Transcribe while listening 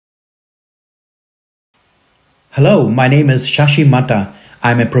Hello, my name is Shashi Matta.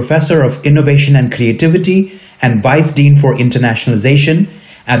 I'm a professor of innovation and creativity and vice dean for internationalization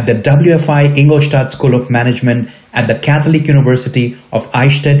at the WFI Ingolstadt School of Management at the Catholic University of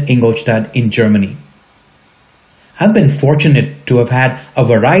Eichstätt-Ingolstadt in Germany. I've been fortunate to have had a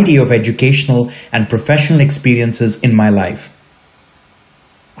variety of educational and professional experiences in my life.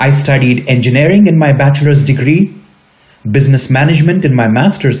 I studied engineering in my bachelor's degree, business management in my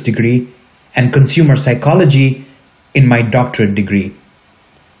master's degree, and consumer psychology in my doctorate degree.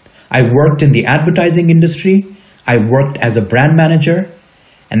 I worked in the advertising industry, I worked as a brand manager,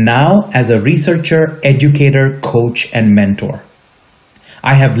 and now as a researcher, educator, coach, and mentor.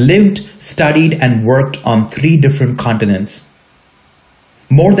 I have lived, studied, and worked on 3 different continents.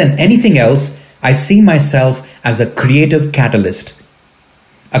 More than anything else, I see myself as a creative catalyst.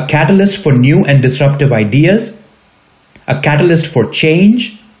 A catalyst for new and disruptive ideas, a catalyst for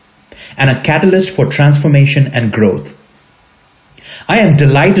change, and a catalyst for transformation and growth. I am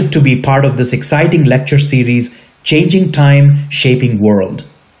delighted to be part of this exciting lecture series, Changing Time, Shaping World.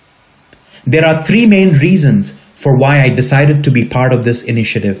 There are 3 main reasons for why I decided to be part of this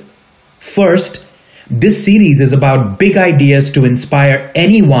initiative. First, this series is about big ideas to inspire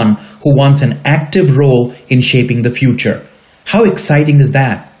anyone who wants an active role in shaping the future. How exciting is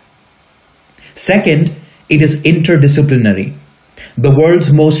that? Second, it is interdisciplinary. The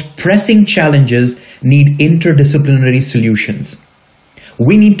world's most pressing challenges need interdisciplinary solutions.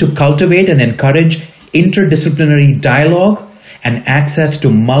 We need to cultivate and encourage interdisciplinary dialogue and access to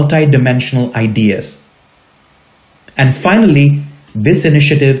multidimensional ideas. And finally, this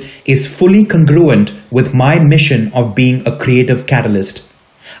initiative is fully congruent with my mission of being a creative catalyst.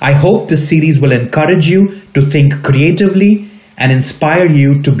 I hope this series will encourage you to think creatively and inspire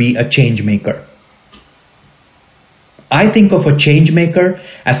you to be a change maker. I think of a change maker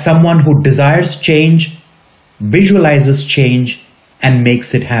as someone who desires change, visualizes change, and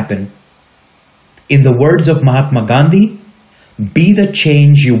makes it happen. In the words of Mahatma Gandhi, be the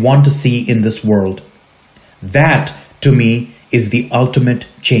change you want to see in this world. That, to me, is the ultimate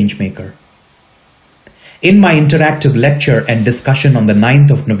change maker. In my interactive lecture and discussion on the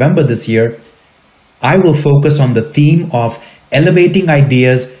 9th of November this year, I will focus on the theme of elevating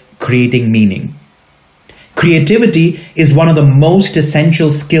ideas, creating meaning. Creativity is one of the most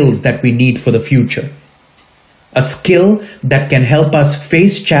essential skills that we need for the future. A skill that can help us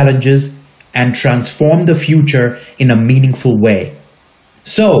face challenges and transform the future in a meaningful way.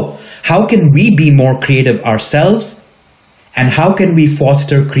 So, how can we be more creative ourselves? And how can we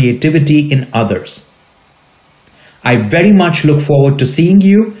foster creativity in others? I very much look forward to seeing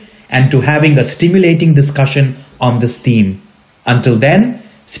you and to having a stimulating discussion on this theme. Until then,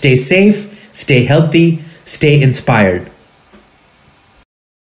 stay safe, stay healthy, stay inspired.